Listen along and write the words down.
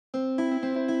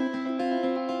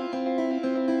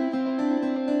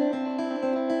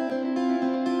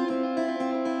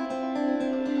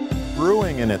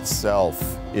brewing in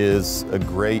itself is a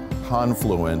great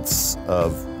confluence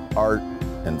of art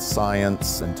and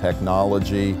science and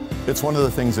technology. It's one of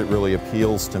the things that really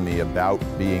appeals to me about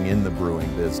being in the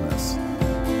brewing business.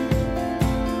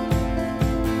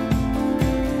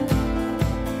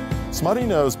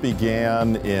 Smuttynose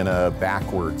began in a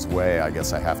backwards way, I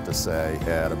guess I have to say,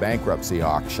 at a bankruptcy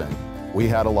auction. We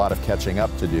had a lot of catching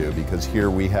up to do because here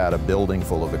we had a building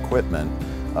full of equipment,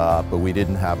 but we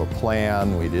didn't have a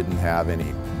plan, we didn't have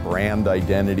any brand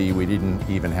identity, we didn't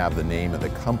even have the name of the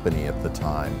company at the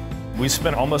time. We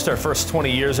spent almost our first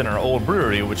 20 years in our old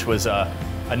brewery, which was a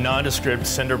nondescript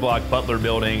cinder block Butler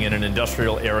building in an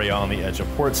industrial area on the edge of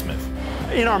Portsmouth.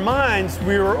 In our minds,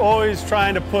 we were always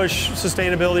trying to push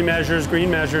sustainability measures,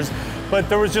 green measures, but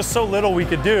there was just so little we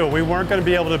could do. We weren't going to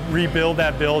be able to rebuild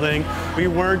that building. We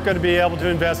weren't going to be able to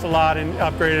invest a lot in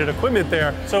upgraded equipment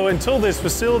there. So until this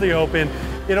facility opened,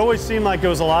 it always seemed like it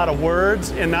was a lot of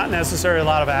words and not necessarily a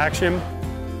lot of action.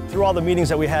 Through all the meetings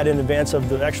that we had in advance of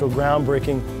the actual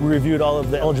groundbreaking, we reviewed all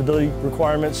of the eligibility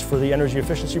requirements for the energy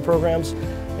efficiency programs,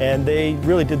 and they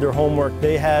really did their homework.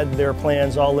 They had their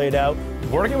plans all laid out.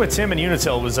 Working with Tim and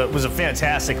Unitil was a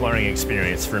fantastic learning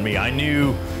experience for me. I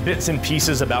knew bits and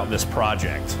pieces about this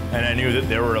project, and I knew that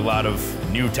there were a lot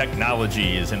of new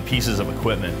technologies and pieces of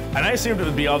equipment. And I assumed it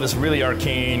would be all this really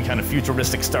arcane, kind of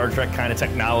futuristic Star Trek kind of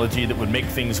technology that would make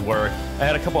things work. I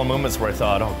had a couple of moments where I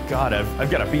thought, oh God,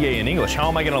 I've got a BA in English. How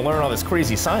am I going to learn all this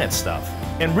crazy science stuff?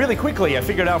 And really quickly, I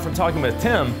figured out from talking with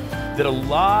Tim that a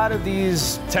lot of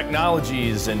these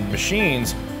technologies and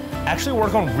machines actually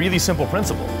work on really simple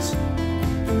principles.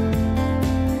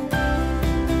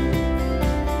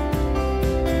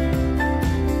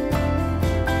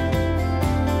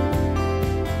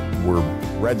 We're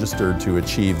registered to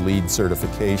achieve LEED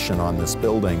certification on this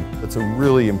building. It's a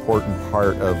really important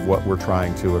part of what we're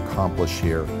trying to accomplish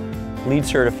here. LEED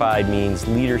certified means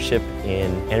leadership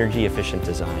in energy efficient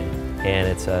design, and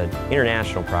it's an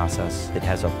international process. It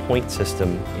has a point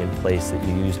system in place that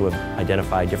you use to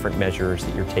identify different measures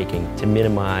that you're taking to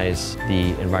minimize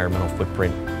the environmental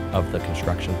footprint of the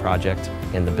construction project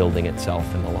and the building itself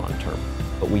in the long term.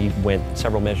 But we went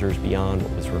several measures beyond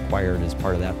what was required as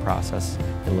part of that process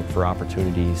and looked for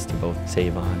opportunities to both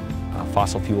save on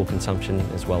fossil fuel consumption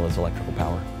as well as electrical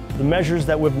power. The measures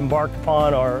that we've embarked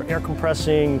upon are air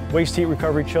compressing, waste heat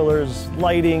recovery chillers,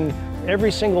 lighting.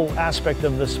 Every single aspect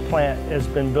of this plant has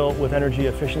been built with energy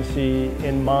efficiency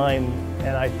in mind,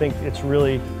 and I think it's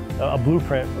really a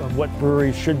blueprint of what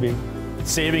breweries should be.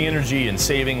 Saving energy and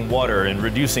saving water and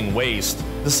reducing waste,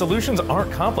 the solutions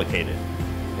aren't complicated.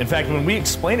 In fact, when we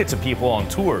explain it to people on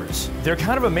tours, they're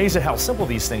kind of amazed at how simple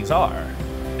these things are.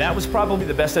 That was probably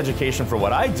the best education for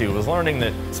what I do, was learning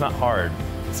that it's not hard,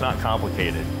 it's not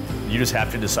complicated. You just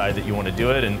have to decide that you want to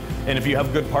do it, and if you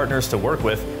have good partners to work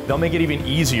with, they'll make it even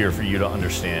easier for you to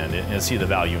understand and see the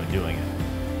value in doing it.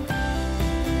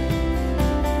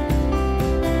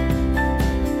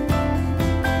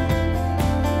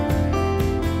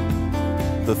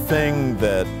 The thing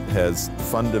that has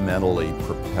fundamentally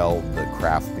propelled the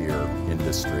craft beer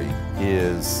industry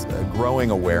is a growing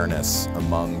awareness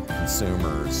among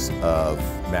consumers of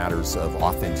matters of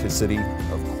authenticity,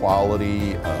 of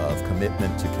quality, of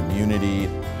commitment to community.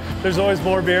 There's always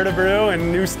more beer to brew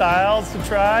and new styles to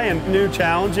try and new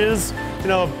challenges. You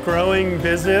know, growing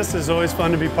business is always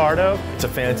fun to be part of. It's a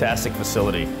fantastic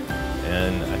facility,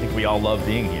 and I think we all love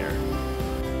being here.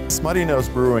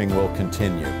 Smuttynose Brewing will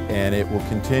continue, and it will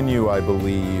continue, I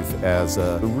believe, as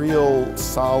a real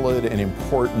solid and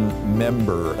important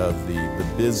member of the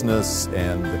business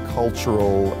and the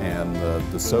cultural and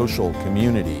the social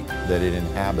community that it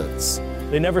inhabits.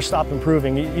 They never stop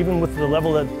improving. Even with the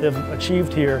level that they've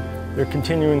achieved here, they're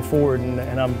continuing forward,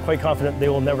 and I'm quite confident they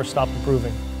will never stop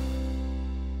improving.